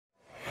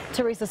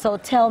Teresa, so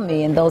tell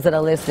me, and those that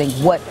are listening,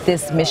 what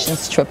this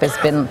missions trip has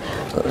been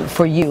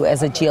for you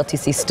as a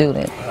GLTC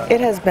student. It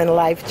has been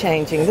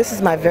life-changing. This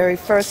is my very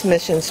first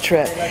missions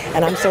trip,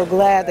 and I'm so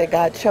glad that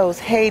God chose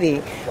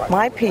Haiti,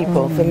 my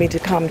people, for me to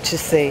come to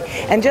see.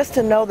 And just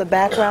to know the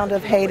background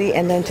of Haiti,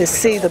 and then to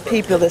see the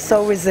people that's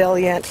so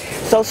resilient,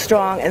 so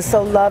strong, and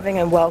so loving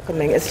and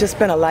welcoming. It's just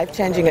been a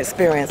life-changing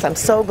experience. I'm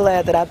so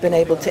glad that I've been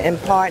able to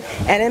impart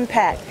and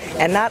impact.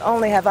 And not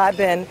only have I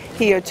been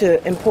here to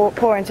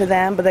pour into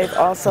them, but they've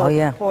also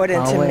poured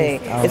into me.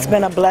 It's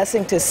been a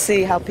blessing to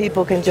see how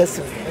people can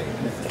just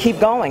keep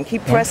going,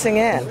 keep pressing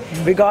in,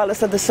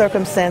 regardless of the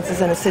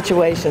circumstances and the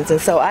situations. And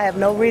so I have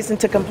no reason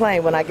to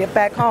complain when I get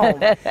back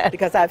home,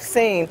 because I've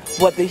seen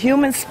what the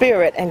human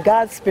spirit and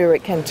God's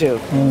spirit can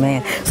do.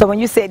 Amen. So when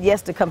you said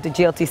yes to come to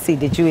GLTC,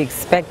 did you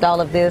expect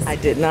all of this? I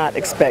did not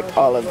expect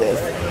all of this,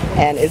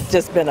 and it's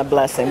just been a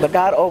blessing. But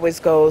God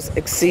always goes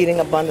exceeding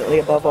abundantly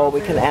above all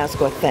we can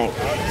ask or think.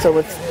 So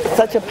it's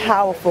such a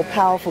powerful,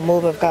 powerful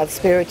move of God's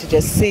spirit to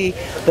just see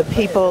the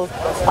people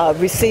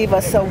receive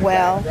us so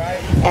well,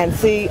 and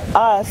see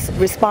us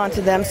respond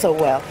to them so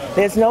well.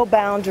 There's no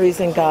boundaries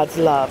in God's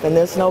love, and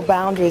there's no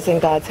boundaries in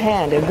God's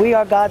hand, and we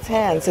are God's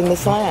hands in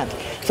this land.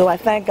 So I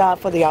thank God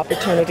for the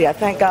opportunity. I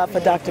thank God for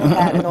Dr.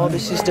 Pat and all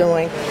that she's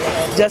doing,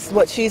 just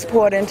what she's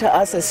poured into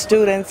us as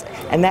students,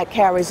 and that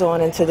carries on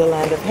into the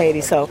land of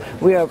Haiti. So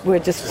we're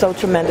just so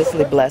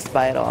tremendously blessed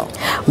by it all.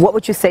 What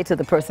would you say to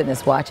the person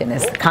that's watching,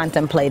 that's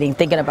contemplating,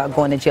 thinking about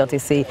going to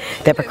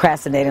GLTC, they're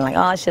procrastinating, like,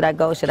 oh, should I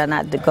go, should I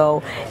not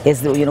go?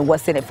 Is, you know,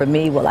 what's in it for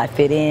me? Will I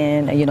fit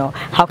in? You know,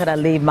 how can I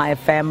leave my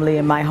family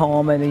and my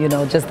home? And, you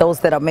know, just those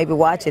that are maybe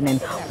watching and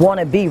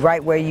want to be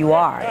right where you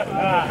are.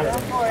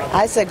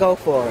 I say go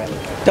for it.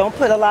 Don't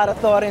put a lot of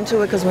thought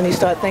into it, because when you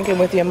start thinking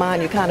with your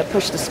mind, you kind of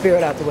push the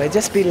spirit out the way.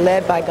 Just be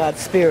led by God's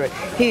spirit.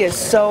 He is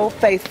so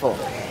faithful.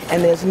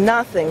 And there's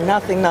nothing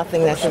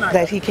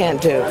that he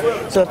can't do.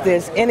 So if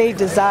there's any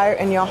desire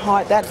in your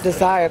heart, that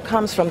desire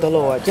comes from the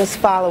Lord. Just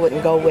follow it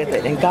and go with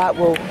it, and God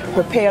will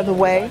prepare the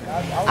way.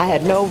 I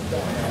had no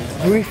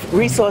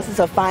resources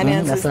or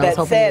finances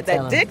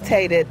that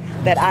dictated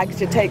that I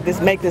should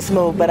make this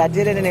move, but I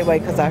did it anyway,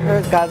 because I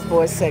heard God's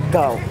voice say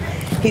go.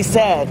 He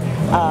said,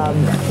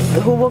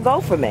 who will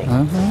go for me?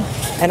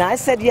 And I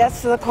said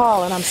yes to the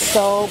call, and I'm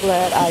so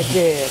glad I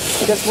did.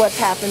 Just what's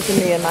happened to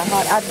me in my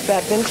heart, I've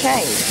been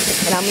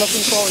changed, and I'm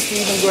looking forward to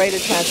even greater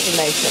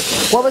transformation.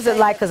 What was it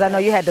like? Because I know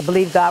you had to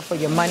believe God for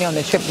your money on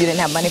the trip. You didn't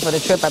have money for the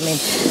trip. I mean,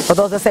 for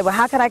those that say, well,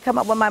 how can I come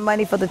up with my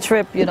money for the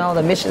trip, you know,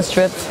 the missions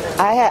trip?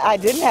 I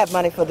didn't have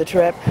money for the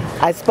trip.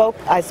 I spoke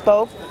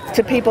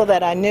to people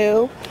that I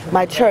knew.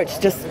 My church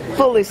just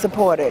fully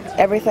supported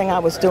everything I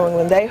was doing.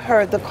 When they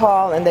heard the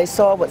call and they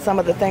saw what some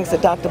of the things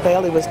that Dr.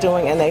 Bailey was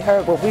doing, and they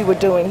heard what we were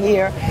doing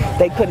here,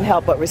 they couldn't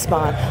help but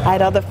respond. I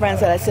had other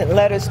friends that I sent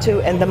letters to,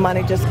 and the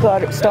money just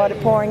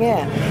started pouring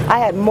in. I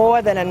had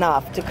more than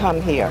enough to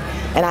come here,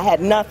 and I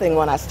had nothing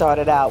when I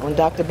started out. When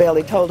Dr.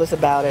 Bailey told us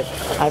about it,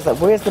 I was like,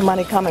 where's the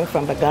money coming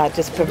from? But God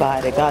just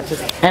provided. God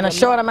just... And a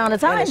short amount of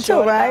time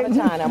too, right?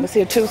 I was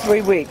here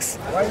 2-3 weeks,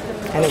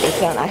 and it was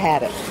done. I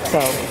had it. So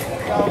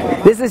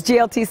this is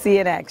GLTC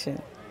in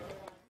action.